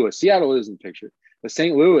 St. Louis. Seattle is in the picture. But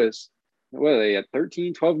St. Louis, what are they at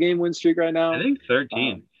 13, 12 game win streak right now? I think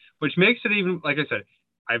 13, which makes it even, like I said,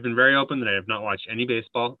 I've been very open that I have not watched any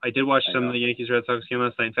baseball. I did watch some of the Yankees-Red Sox game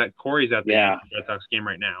last night. In fact, Corey's at the Yankees-Red Sox game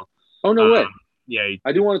right now. Oh, no way. Yeah.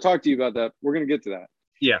 I do want to talk to you about that. We're going to get to that.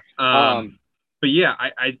 Yeah. But yeah,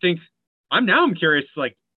 I think I'm curious,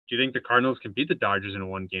 like, do you think the Cardinals can beat the Dodgers in a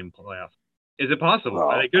one-game playoff? Is it possible?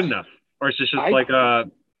 Are they good enough? Or is it just like a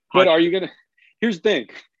 – But are you going to – here's the thing.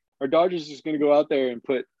 Are Dodgers just going to go out there and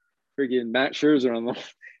put freaking Matt Scherzer on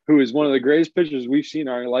who is one of the greatest pitchers we've seen in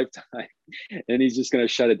our lifetime, and he's just going to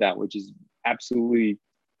shut it down, which is absolutely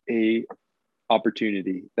a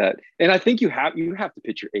opportunity that – and I think you have to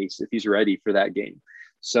pitch your ace if he's ready for that game.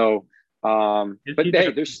 So but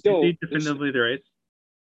hey, there's still – is he definitively their ace?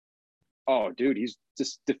 Oh, dude, he's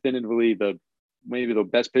just definitively maybe the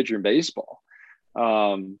best pitcher in baseball.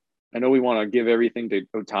 I know we want to give everything to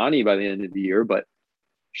Ohtani by the end of the year, but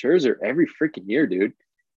Scherzer every freaking year, dude.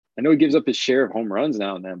 I know he gives up his share of home runs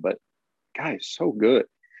now and then, but guy is so good.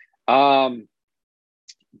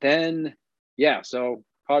 Then, yeah, so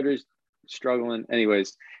Padres struggling.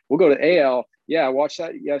 Anyways, we'll go to AL. Yeah, I watched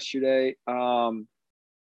that yesterday. So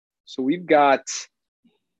we've got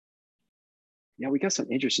yeah, we got some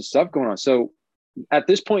interesting stuff going on. So at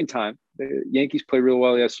this point in time, the Yankees played real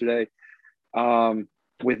well yesterday,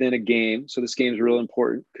 within a game. So this game's real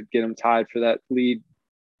important. Could get them tied for that lead.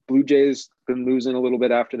 Blue Jays been losing a little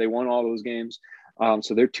bit after they won all those games.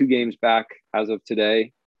 So they're 2 games back as of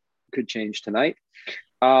today. Could change tonight.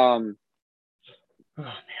 Oh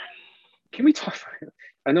man, can we talk?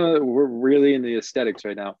 I know that we're really in the aesthetics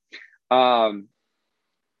right now.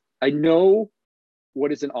 I know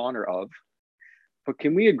what it's in honor of, but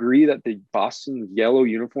can we agree that the Boston yellow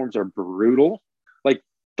uniforms are brutal? Like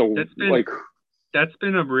that's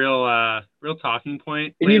been a real talking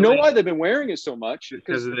point. And lately. you know why they've been wearing it so much?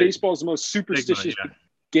 Because baseball is the most superstitious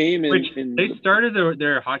game. They started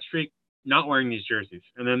their hot streak not wearing these jerseys,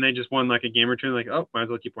 and then they just won like a game or two. Like, oh, might as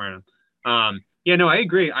well keep wearing them. Yeah, no, I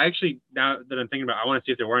agree. I actually, now that I'm thinking about it, I want to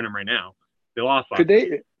see if they're wearing them right now. They lost. Could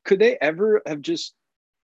they ever have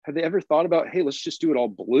they ever thought about, hey, let's just do it all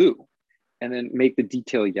blue and then make the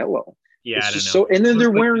detail yellow? Yeah, it's I just don't know. So, and then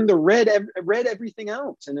they're wearing the red everything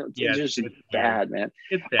else, and it's just bad, man.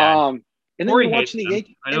 It's bad. And then you're watching the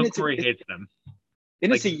Yankees. I know Corey hates them.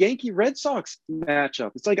 And it's a Yankee Red Sox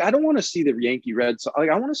matchup. It's like, I don't want to see the Yankee Red Sox. Like,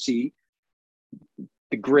 I want to see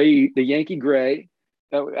the Yankee gray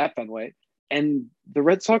at Fenway and the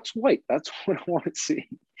Red Sox white. That's what I want to see.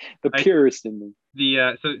 The purist in me.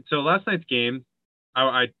 So last night's game,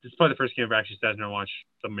 this is probably the first game I've actually sat and watched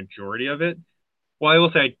the majority of it. Well, I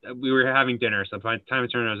will say we were having dinner, so by the time it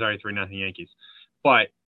turned, it was already 3-0 Yankees. But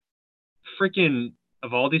freaking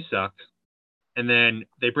Eovaldi sucked. And then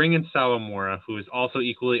they bring in Sawamura, who is also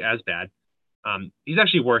equally as bad. He's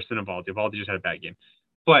actually worse than Eovaldi. Eovaldi just had a bad game.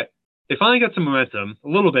 But they finally got some momentum, a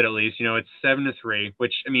little bit at least. You know, it's 7-3,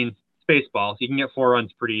 which, I mean, it's baseball. You can get 4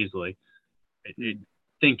 runs pretty easily.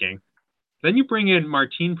 Thinking. Then you bring in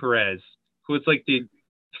Martin Perez, who is like the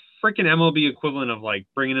freaking MLB equivalent of like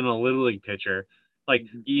bringing in a Little League pitcher. Like,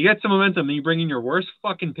 you get some momentum, and you bring in your worst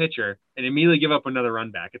fucking pitcher and immediately give up another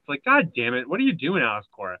run back. It's like, God damn it. What are you doing, Alex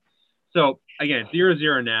Cora? So, again,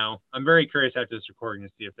 0-0 now. I'm very curious after this recording to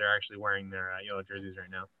see if they're actually wearing their yellow jerseys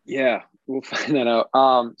right now. Yeah, we'll find that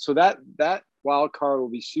out. So that wild card will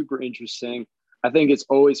be super interesting. I think it's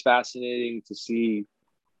always fascinating to see.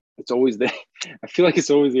 It's always I feel like it's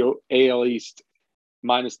always the AL East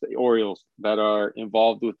minus the Orioles that are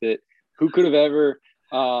involved with it. Who could have ever...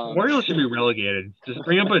 Orioles should be relegated. Just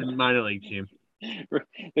bring up a minor league team.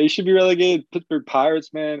 They should be relegated. Pittsburgh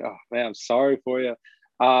Pirates, man. Oh, man, I'm sorry for you.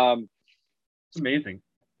 It's amazing.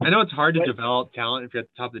 I know it's hard to develop talent if you're at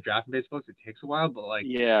the top of the draft in baseball. It takes a while, but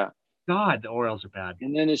God, the Orioles are bad.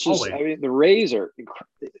 And then it's just, I mean, the Rays they're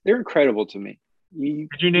incredible to me.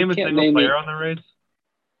 Could you name a single player on the Rays?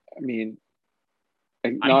 I mean,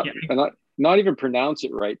 not even pronounce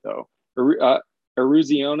it right though.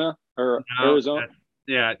 Arizona or Arizona.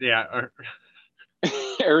 Yeah.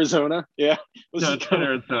 Arizona. Yeah. No, it's not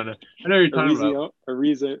Arizona. I know you're talking about.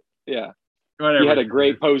 Ariza. Yeah. Whatever. He had a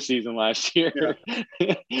great postseason last year.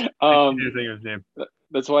 Yeah. I can't think of his name.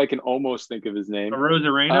 That's why I can almost think of his name.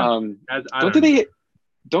 Rosarena.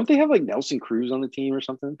 Don't they have like Nelson Cruz on the team or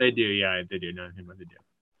something? They do. Yeah, they do. Nothing, but they do.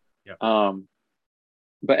 Yeah.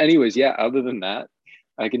 But anyways, yeah. Other than that,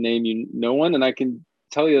 I can name you no one, and I can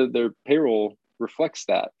tell you their payroll reflects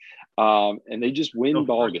that. And they just win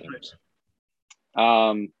ball games.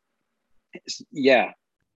 Yeah.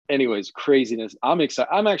 Anyways, craziness. I'm excited.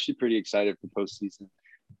 I'm actually pretty excited for postseason.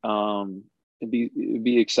 It'd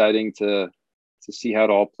be exciting to see how it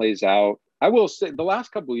all plays out. I will say the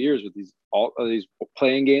last couple of years with these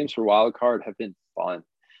playing games for wild card have been fun.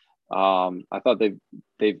 I thought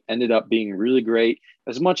they've ended up being really great.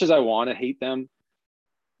 As much as I want to hate them,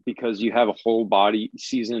 because you have a whole body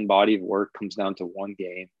of work comes down to one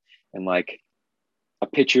game, and like a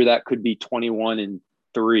pitcher that could be 21-3.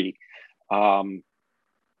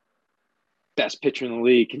 Best pitcher in the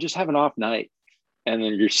league can just have an off night and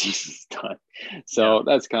then your season's done. So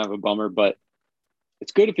that's kind of a bummer, but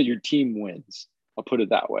it's good if your team wins. I'll put it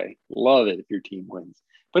that way. Love it if your team wins,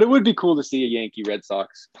 but it would be cool to see a Yankee Red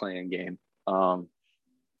Sox playing game.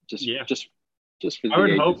 Just for the I would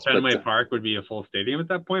ages. hope Fenway Park would be a full stadium at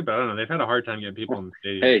that point, but I don't know. They've had a hard time getting people in the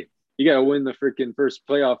stadium. Hey, you got to win the freaking first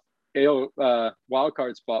playoff wild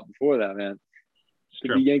card spot before that, man.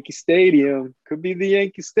 Could be Yankee Stadium. Could be the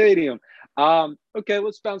Yankee Stadium. Okay,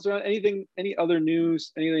 let's bounce around. Any other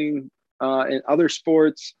news? Anything in other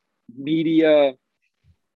sports, media,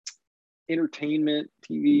 entertainment,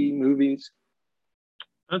 TV, movies?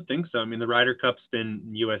 I don't think so. I mean, the Ryder Cup's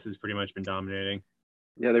U.S. has pretty much been dominating.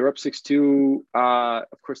 Yeah, they were up 6-2.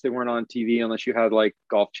 Of course, they weren't on TV unless you had like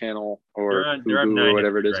Golf Channel or Hulu or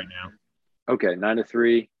whatever it is. Right now. Okay,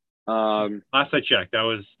 9-3. Last I checked,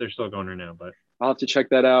 they're still going right now, but. I'll have to check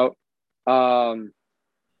that out. Got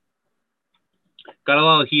a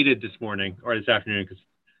little heated this morning or this afternoon because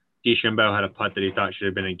DeChambeau had a putt that he thought should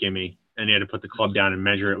have been a gimme, and he had to put the club down and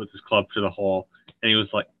measure it with his club to the hole, and he was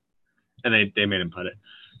like, and they made him putt it.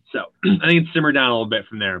 So I think it simmered down a little bit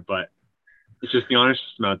from there, but it's just the honest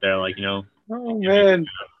system out there, like, you know. Oh man,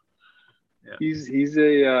 yeah. He's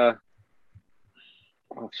a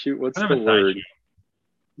oh shoot, what's the word?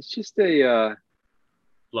 He's just a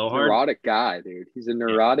neurotic guy, dude. He's a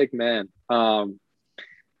neurotic man. But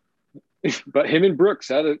him and Brooks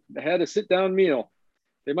had a sit down meal.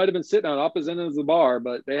 They might have been sitting on opposite ends of the bar,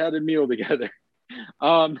 but they had a meal together.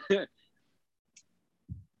 And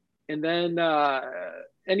then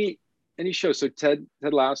any show. So Ted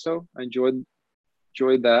Lasso, I enjoyed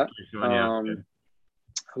that. That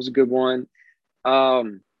was a good one.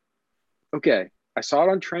 Okay, I saw it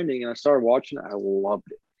on trending and I started watching it. I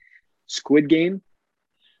loved it. Squid Game.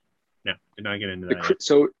 Yeah, did not get into that.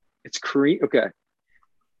 So it's Korean. Okay,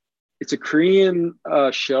 it's a Korean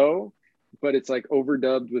show, but it's like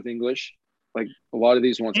overdubbed with English. Like a lot of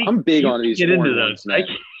these ones. I'm big on these foreign ones, man.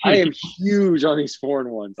 I am huge on these foreign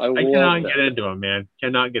ones. I cannot get into them, man.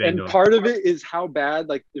 Cannot get into them. And part of it is how bad,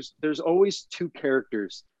 like there's always two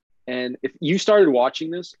characters. And if you started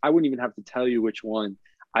watching this, I wouldn't even have to tell you which one.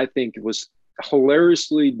 I think it was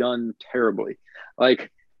hilariously done terribly.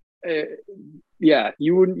 Like, yeah,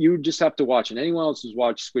 you would just have to watch it. Anyone else who's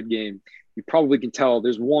watched Squid Game, you probably can tell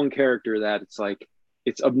there's one character that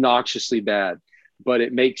it's obnoxiously bad, but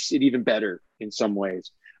it makes it even better in some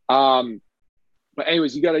ways. But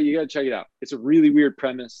anyways, you gotta check it out. It's a really weird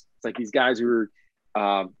premise. It's like these guys who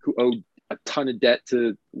owe a ton of debt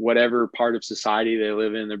to whatever part of society they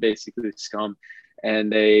live in. They're basically scum,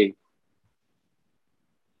 and they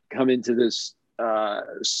come into this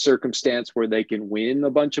circumstance where they can win a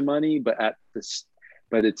bunch of money, but it's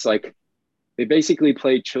like they basically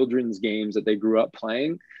play children's games that they grew up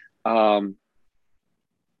playing, and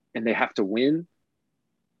they have to win.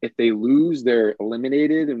 If they lose, they're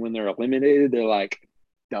eliminated, and when they're eliminated, they're like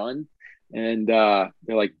done, and they're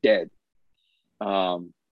like dead.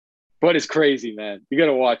 But it's crazy, man. You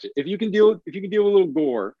gotta watch it if you can deal with a little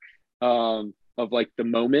gore of like the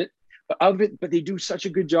moment of it. But they do such a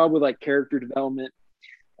good job with like character development.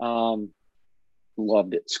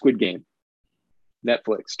 Loved it. Squid Game,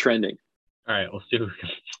 Netflix trending. All right, let's do.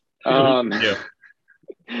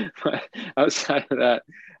 But outside of that,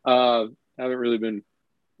 I haven't really been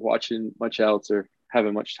watching much else or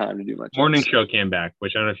having much time to do much. Morning Show came back,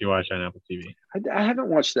 which I don't know if you watched on Apple TV. I haven't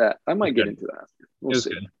watched that. I might get into that. We'll see.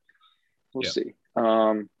 Good. We'll see.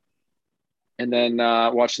 And then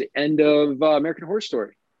watch the end of American Horror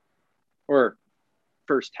Story, or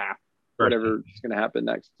first half, whatever is going to happen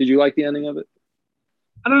next. Did you like the ending of it?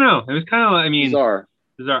 I don't know. It was kind of, I mean, bizarre.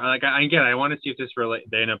 Like, I want to see if this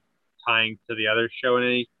they end up tying to the other show in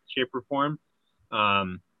any shape or form.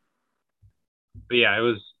 But yeah, it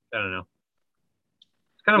was, I don't know.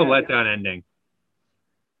 It's kind of a letdown ending.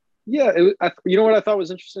 Yeah. You know what I thought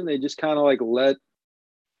was interesting? They just kind of like let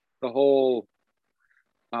the whole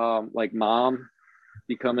like mom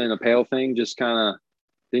becoming a pale thing just kind of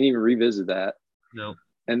didn't even revisit that. No.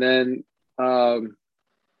 And then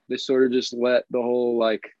they sort of just let the whole,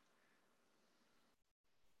 like,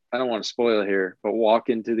 I don't want to spoil it here, but walk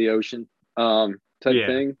into the ocean type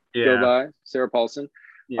thing go by. Sarah Paulson.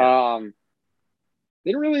 They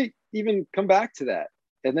didn't really even come back to that.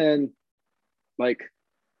 And then like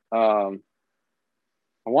I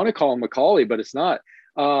want to call him Macaulay, but it's not.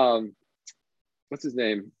 What's his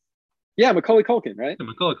name? Yeah, Macaulay Culkin, right?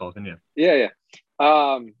 Macaulay Culkin, yeah. Yeah.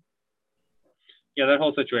 Yeah, that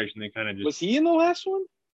whole situation, they kind of just... Was he in the last one?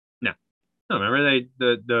 No, remember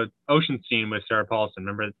the ocean scene with Sarah Paulson?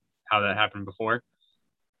 Remember how that happened before?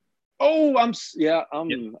 Oh,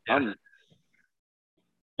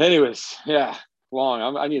 anyways, yeah,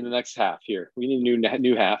 long. I need the next half here. We need a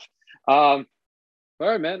new half. All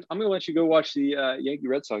right, man. I'm gonna let you go watch the Yankee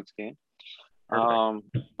Red Sox game. I'm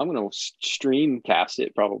gonna stream cast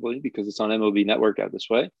it probably because it's on MLB Network out this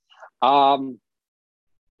way. And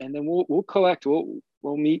then we'll collect.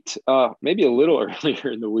 We'll meet maybe a little earlier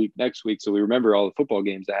in the week next week, so we remember all the football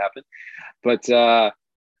games that happened. But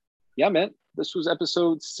yeah, man, this was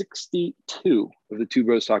episode 62 of the Two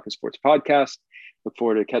Bros Talking Sports podcast. Look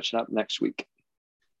forward to catching up next week.